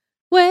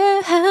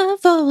 Where have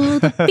all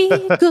the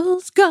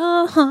beagles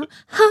gone?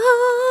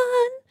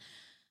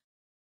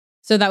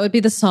 So that would be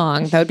the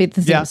song. That would be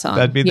the theme song.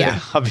 That'd be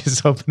the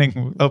obvious opening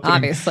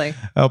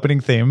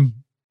theme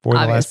for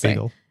The Last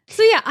Beagle.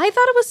 So yeah, I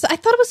thought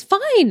it was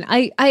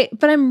fine.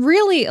 But I'm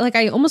really like,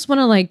 I almost want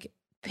to like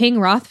ping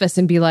Rothfuss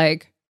and be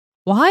like,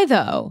 why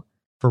though?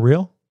 For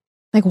real?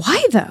 Like,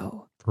 why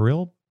though? For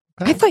real?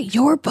 I thought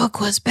your book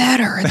was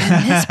better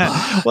than this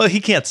book. Well, he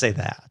can't say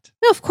that.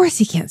 No, of course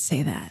he can't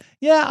say that.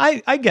 Yeah,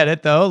 I get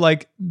it though.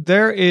 Like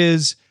there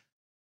is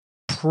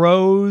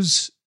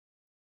prose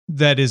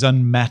that is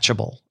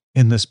unmatchable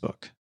in this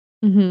book.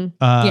 Mm-hmm.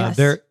 Yes.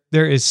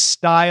 There is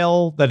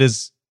style that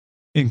is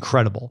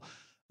incredible.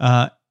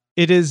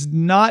 It is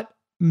not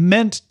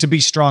meant to be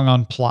strong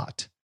on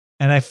plot.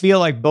 And I feel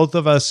like both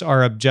of us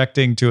are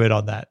objecting to it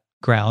on that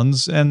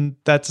grounds. And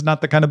that's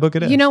not the kind of book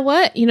it is. You know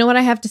what?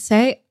 I have to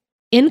say?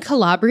 In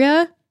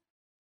Calabria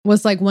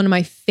was like one of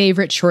my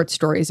favorite short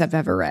stories I've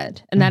ever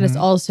read. And that is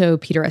also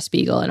Peter S.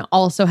 Beagle and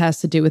also has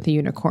to do with the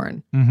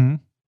unicorn. Mm-hmm.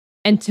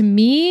 And to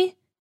me,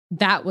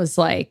 that was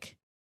like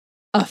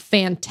a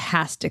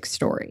fantastic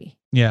story.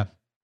 Yeah.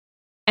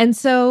 And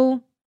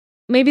so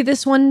maybe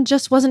this one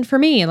just wasn't for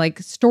me, like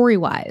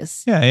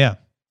story-wise. Yeah.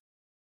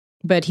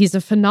 But he's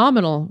a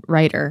phenomenal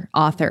writer,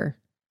 author.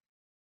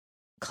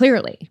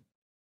 Clearly.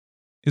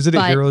 Is it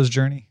a hero's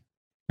journey?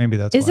 Maybe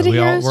that's why.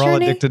 We're all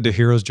addicted to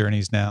hero's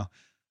journeys now.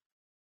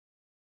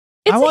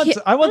 I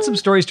want some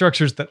story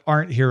structures that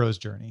aren't hero's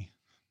journey.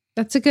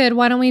 That's a good.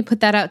 Why don't we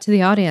put that out to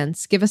the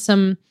audience? Give us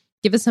some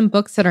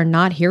books that are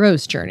not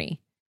hero's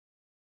journey.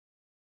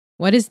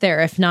 What is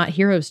there if not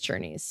hero's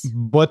journeys?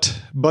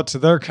 But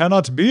there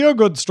cannot be a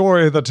good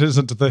story that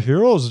isn't the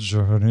hero's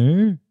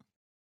journey.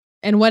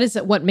 And what is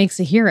it? What makes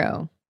a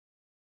hero?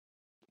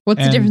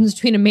 What's the difference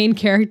between a main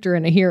character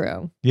and a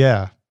hero?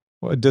 Yeah.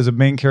 Well, does a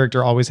main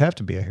character always have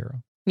to be a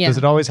hero? Yeah. Does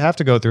it always have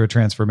to go through a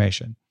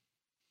transformation?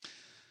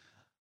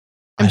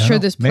 I'm sure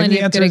there's plenty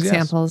of good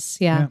examples.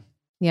 Yes.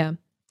 Yeah.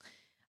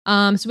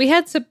 So we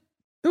had some.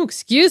 Oh,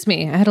 excuse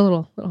me. I had a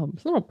little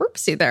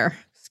burpsy there.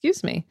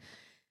 Excuse me.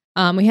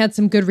 We had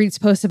some Goodreads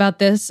posts about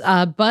this.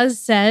 Buzz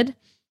said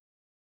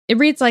it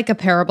reads like a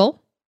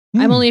parable.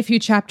 I'm only a few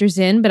chapters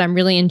in, but I'm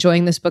really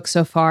enjoying this book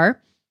so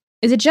far.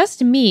 Is it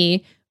just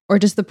me, or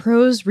does the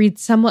prose read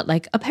somewhat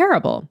like a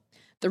parable?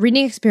 The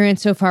reading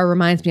experience so far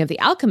reminds me of The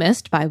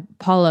Alchemist by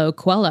Paulo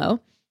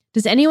Coelho.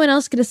 Does anyone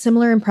else get a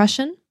similar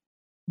impression?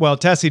 Well,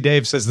 Tassie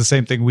Dave says the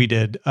same thing we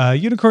did.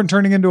 Unicorn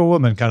turning into a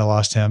woman kind of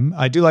lost him.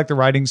 I do like the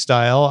writing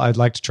style. I'd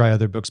like to try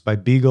other books by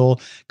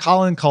Beagle.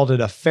 Colin called it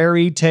a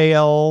fairy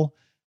tale.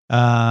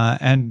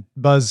 And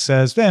Buzz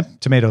says,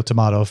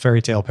 tomato,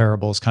 fairy tale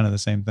parable is kind of the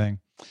same thing.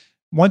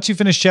 Once you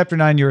finish chapter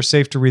 9, you're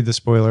safe to read the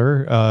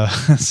spoiler,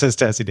 says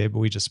Tassie Dave, but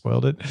we just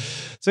spoiled it.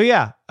 So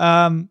yeah,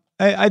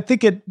 I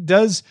think it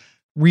does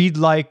read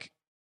like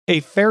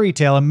a fairy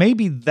tale. And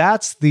maybe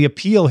that's the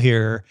appeal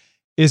here,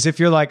 is if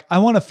you're like, I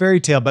want a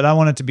fairy tale, but I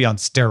want it to be on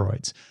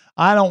steroids.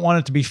 I don't want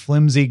it to be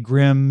flimsy,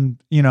 grim.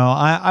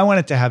 I want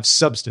it to have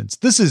substance.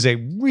 This is a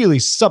really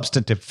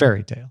substantive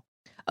fairy tale.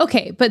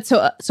 Okay, but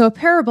so a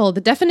parable,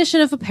 the definition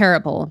of a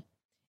parable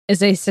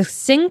is a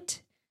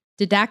succinct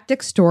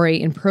didactic story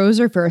in prose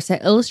or verse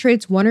that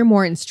illustrates one or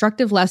more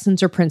instructive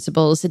lessons or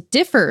principles. It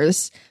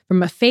differs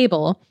from a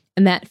fable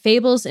in that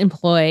fables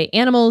employ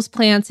animals,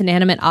 plants,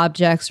 inanimate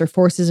objects, or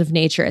forces of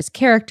nature as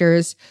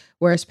characters,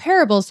 whereas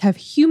parables have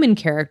human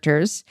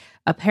characters.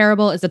 A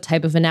parable is a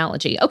type of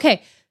analogy.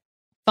 Okay,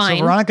 fine.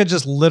 So Veronica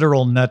just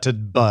literal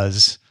netted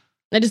Buzz.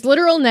 I just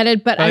literal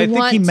netted, but I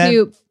want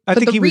to. I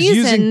think he was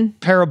using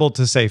parable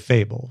to say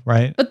fable,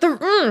 right? But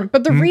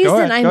the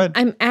reason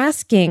I'm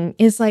asking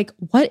is like,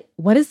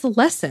 what is the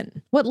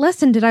lesson? What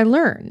lesson did I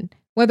learn?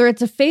 Whether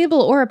it's a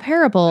fable or a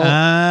parable,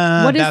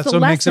 what is the lesson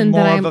makes it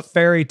more of a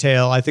fairy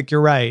tale? I think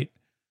you're right.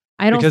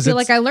 I don't feel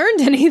like I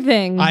learned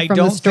anything. I from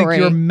don't the story.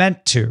 think you're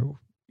meant to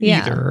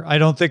either. I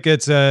don't think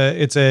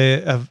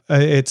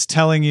it's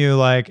telling you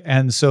like,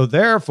 and so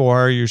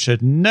therefore you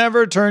should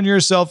never turn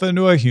yourself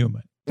into a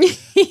human.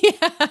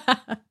 Yeah.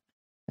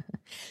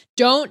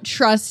 Don't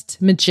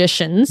trust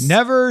magicians.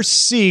 Never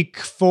seek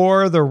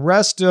for the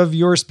rest of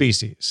your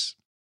species.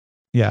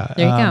 Yeah.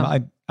 There you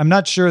go. I'm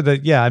not sure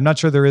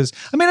there is.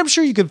 I mean, I'm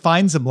sure you could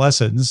find some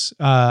lessons.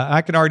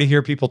 I can already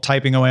hear people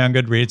typing away on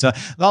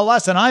Goodreads. The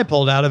lesson I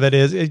pulled out of it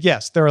is,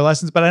 yes, there are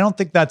lessons, but I don't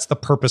think that's the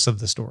purpose of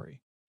the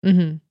story.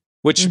 Mm-hmm.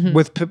 Which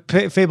with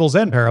fables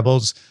and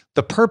parables,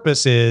 the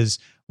purpose is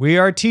we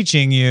are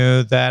teaching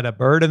you that a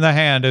bird in the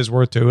hand is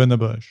worth two in the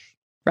bush.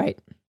 Right.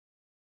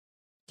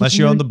 Unless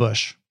you own the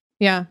bush.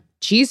 Yeah.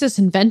 Jesus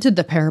invented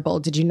the parable.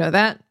 Did you know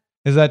that?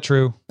 Is that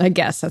true? I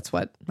guess that's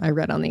what I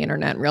read on the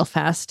internet real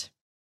fast.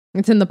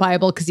 It's in the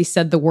Bible because he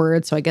said the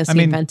word, so I guess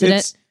he invented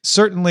it.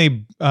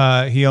 Certainly,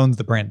 he owns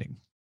the branding.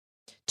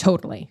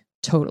 Totally.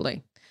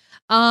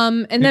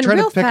 And then trying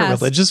real to pick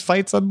fast, a religious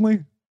fight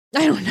suddenly?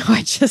 I don't know.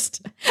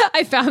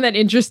 I found that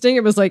interesting.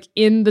 It was like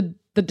in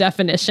the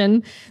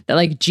definition that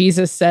like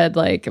Jesus said,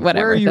 like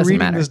whatever. Where are you it doesn't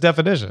reading matter. This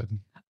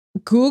definition?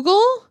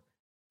 Google.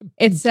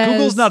 It says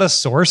Google's not a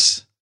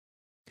source.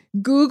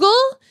 Google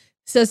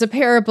says a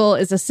parable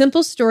is a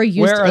simple story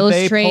used to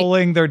illustrate. Where are they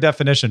pulling their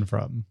definition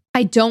from?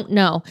 I don't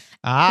know.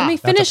 Let me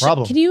finish. That's a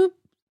problem. Can you,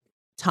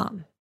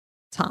 Tom,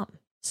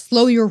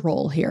 slow your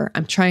roll here.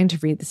 I'm trying to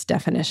read this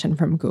definition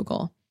from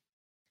Google.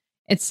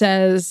 It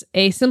says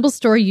a simple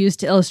story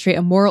used to illustrate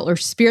a moral or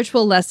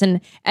spiritual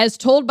lesson as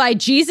told by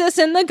Jesus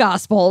in the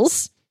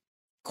Gospels.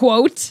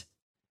 Quote,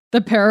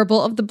 the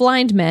parable of the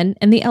blind men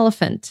and the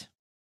elephant.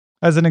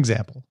 As an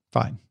example.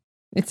 Fine.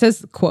 It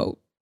says quote.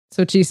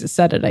 So Jesus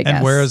said it, I guess.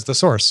 And where is the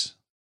source?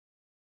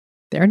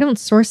 They don't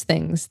source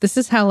things. This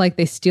is how like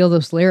they steal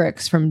those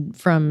lyrics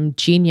from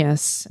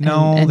Genius.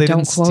 And they don't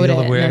didn't quote steal it. the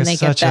lyrics. And then they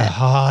Such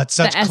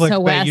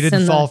clickbait. You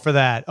didn't fall for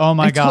that. Oh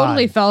my God. I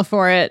totally fell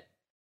for it.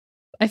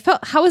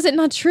 How is it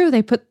not true?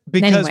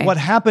 Because what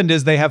happened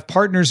is they have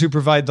partners who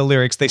provide the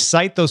lyrics. They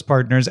cite those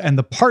partners, and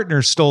the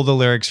partners stole the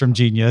lyrics from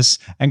Genius,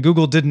 and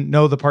Google didn't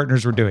know the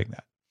partners were doing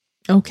that.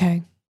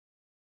 Okay.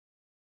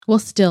 Well,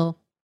 still,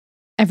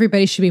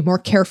 everybody should be more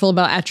careful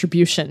about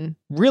attribution.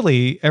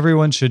 Really,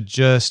 everyone should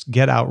just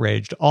get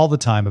outraged all the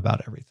time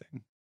about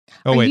everything.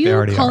 Oh, wait, they already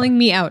are. Are you calling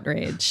me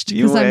outraged?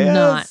 Because I'm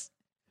not.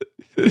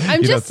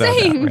 I'm just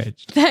saying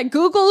that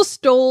Google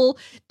stole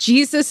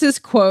Jesus's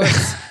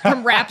quotes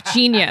from Rap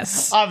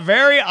Genius.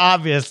 Very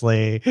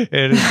obviously,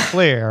 it is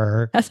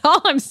clear. That's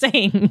all I'm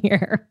saying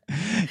here.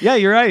 Yeah,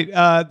 you're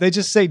right. They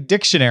just say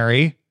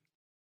dictionary,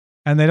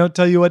 and they don't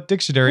tell you what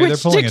dictionary they're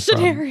pulling it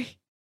from.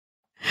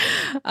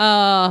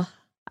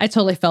 I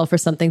totally fell for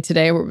something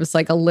today where it was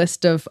like a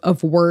list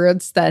of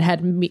words that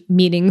had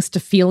meanings to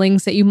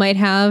feelings that you might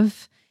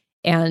have,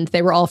 and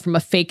they were all from a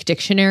fake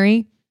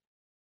dictionary.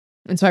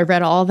 And so I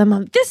read all of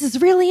them. This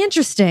is really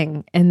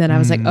interesting. And then I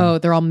was like, oh,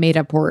 they're all made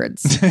up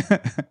words.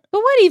 But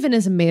what even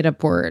is a made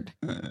up word?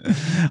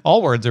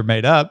 All words are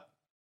made up.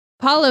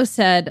 Paulo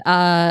said,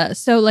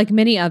 so like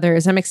many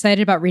others, I'm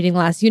excited about reading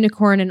Last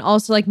Unicorn. And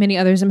also like many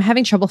others, I'm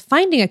having trouble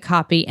finding a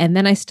copy. And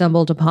then I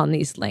stumbled upon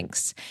these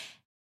links.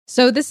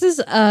 So this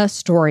is a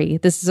story.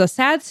 This is a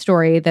sad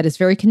story that is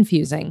very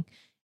confusing.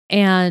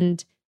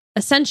 And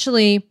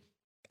essentially,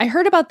 I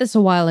heard about this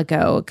a while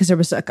ago because there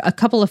was a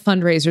couple of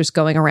fundraisers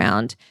going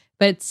around.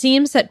 But it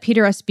seems that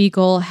Peter S.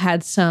 Beagle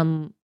had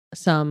some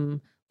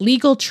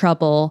legal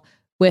trouble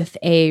with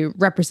a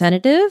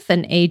representative,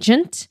 an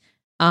agent,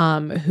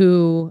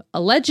 who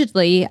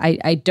allegedly,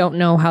 I don't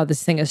know how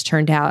this thing has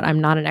turned out. I'm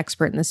not an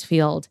expert in this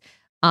field.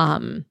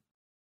 Like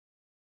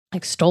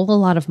stole a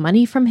lot of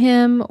money from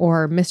him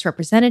or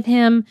misrepresented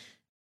him.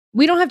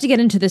 We don't have to get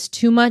into this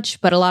too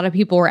much, but a lot of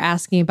people were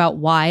asking about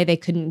why they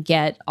couldn't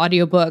get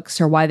audiobooks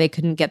or why they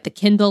couldn't get the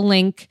Kindle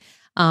link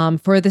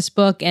for this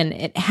book. And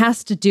it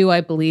has to do,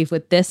 I believe,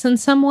 with this in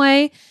some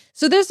way.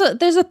 So there's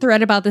a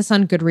thread about this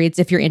on Goodreads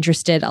if you're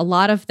interested. A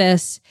lot of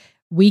this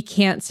we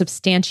can't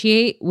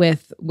substantiate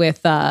with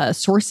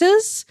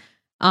sources.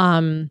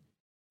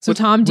 So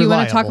Tom, do you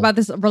want to talk about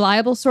this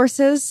reliable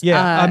sources?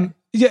 Yeah.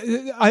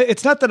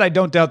 It's not that I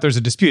don't doubt there's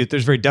a dispute.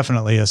 There's very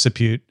definitely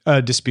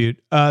a dispute.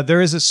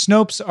 There is a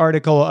Snopes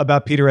article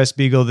about Peter S.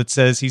 Beagle that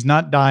says he's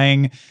not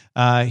dying.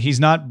 He's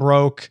not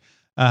broke.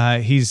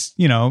 He's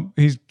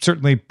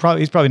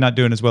probably not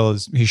doing as well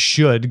as he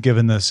should,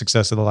 given the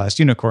success of The Last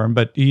Unicorn,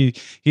 but he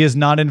is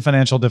not in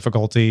financial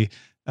difficulty.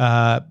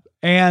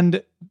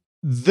 And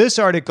this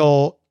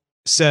article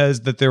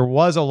says that there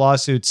was a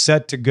lawsuit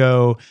set to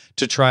go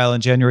to trial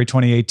in January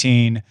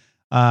 2018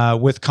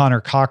 with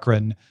Connor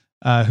Cochran,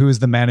 who is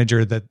the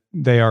manager that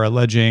they are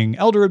alleging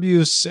elder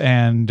abuse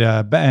and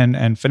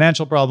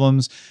financial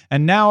problems.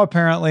 And now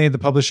apparently the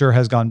publisher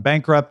has gone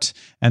bankrupt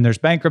and there's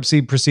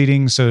bankruptcy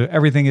proceedings. So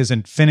everything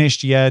isn't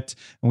finished yet.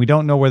 And we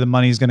don't know where the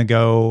money is going to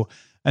go.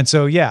 And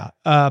so,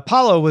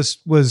 Apollo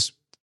was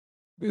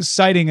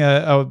citing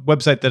a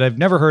website that I've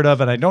never heard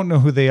of, and I don't know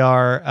who they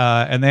are.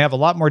 And they have a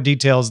lot more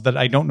details that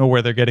I don't know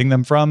where they're getting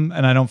them from.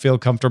 And I don't feel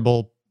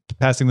comfortable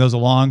passing those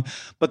along,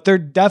 but there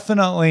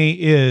definitely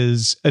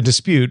is a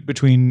dispute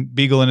between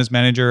Beagle and his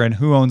manager and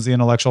who owns the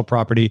intellectual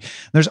property.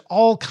 There's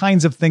all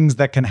kinds of things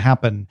that can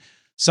happen.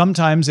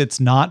 Sometimes it's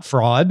not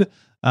fraud.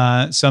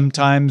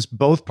 Sometimes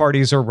both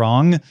parties are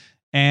wrong.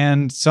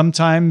 And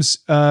sometimes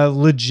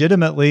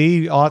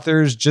legitimately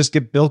authors just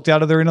get bilked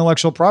out of their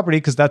intellectual property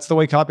because that's the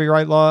way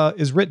copyright law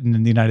is written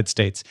in the United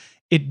States.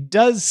 It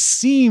does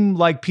seem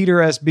like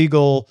Peter S.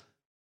 Beagle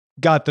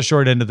got the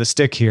short end of the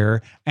stick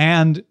here.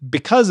 And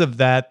because of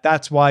that,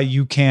 that's why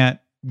you can't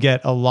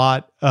get a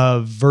lot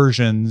of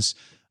versions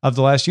of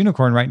The Last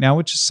Unicorn right now,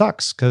 which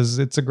sucks because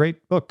it's a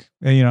great book.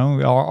 You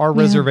know, our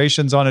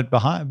reservations on it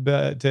behind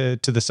to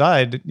the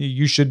side,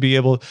 you should be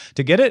able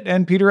to get it,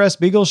 and Peter S.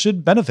 Beagle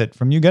should benefit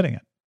from you getting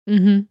it.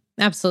 Mm-hmm.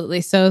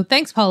 Absolutely. So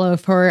thanks, Paulo,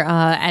 for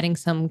adding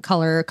some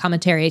color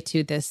commentary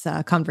to this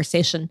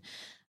conversation.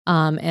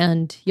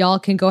 And y'all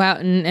can go out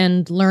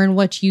and learn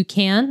what you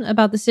can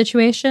about the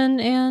situation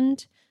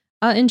and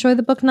enjoy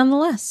the book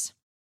nonetheless.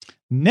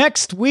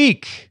 Next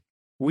week,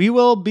 we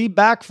will be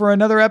back for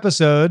another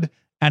episode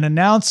and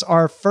announce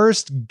our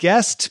first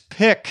guest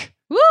pick.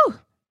 Woo!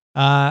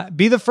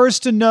 Be the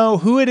first to know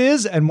who it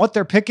is and what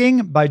they're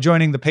picking by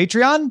joining the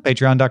Patreon,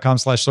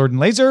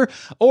 patreon.com/swordandlaser,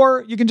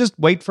 or you can just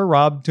wait for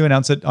Rob to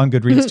announce it on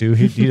Goodreads too.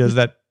 He does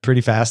that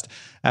pretty fast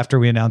after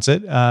we announce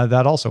it.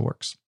 That also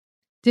works.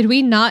 Did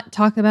we not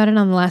talk about it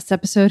on the last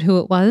episode, who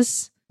it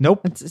was?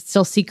 Nope. It's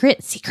still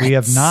secrets. We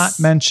have not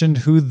mentioned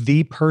who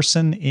the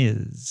person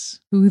is.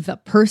 Who the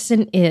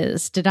person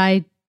is. Did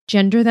I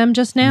gender them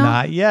just now?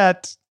 Not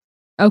yet.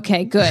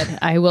 Okay, good.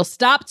 I will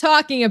stop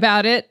talking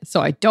about it so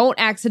I don't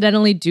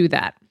accidentally do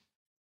that.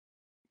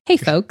 Hey,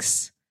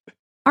 folks.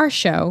 Our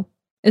show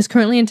is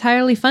currently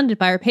entirely funded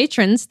by our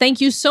patrons.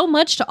 Thank you so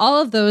much to all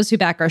of those who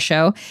back our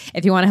show.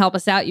 If you want to help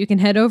us out, you can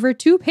head over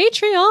to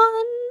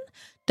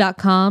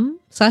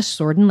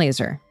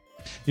patreon.com/swordandlaser.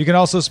 You can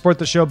also support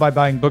the show by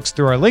buying books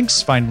through our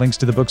links. Find links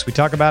to the books we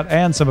talk about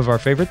and some of our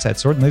favorites at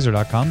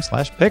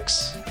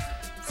swordandlaser.com/picks.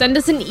 Send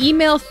us an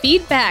email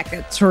feedback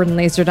at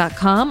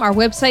swordandlaser.com. Our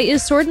website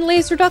is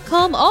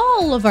swordandlaser.com.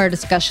 All of our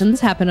discussions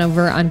happen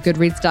over on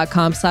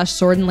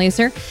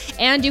goodreads.com/swordandlaser.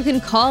 And you can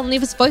call and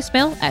leave us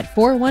voicemail at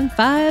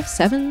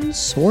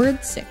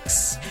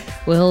 415-7-SWORD6.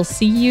 We'll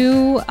see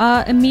you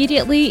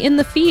immediately in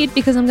the feed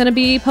because I'm going to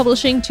be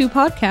publishing 2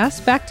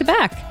 podcasts back to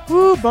back.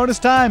 Woo, bonus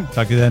time.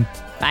 Talk to you then.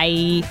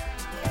 Bye.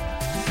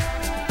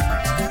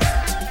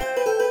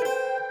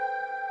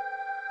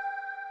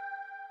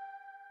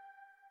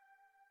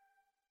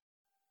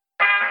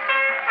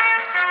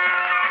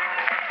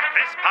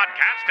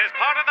 Is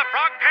part of the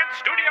Frog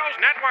Pants Studios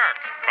network.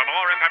 For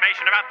more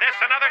information about this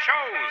and other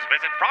shows,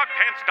 visit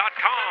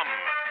frogpants.com.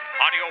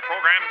 Audio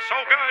programs so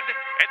good,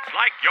 it's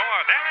like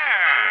you're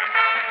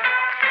there.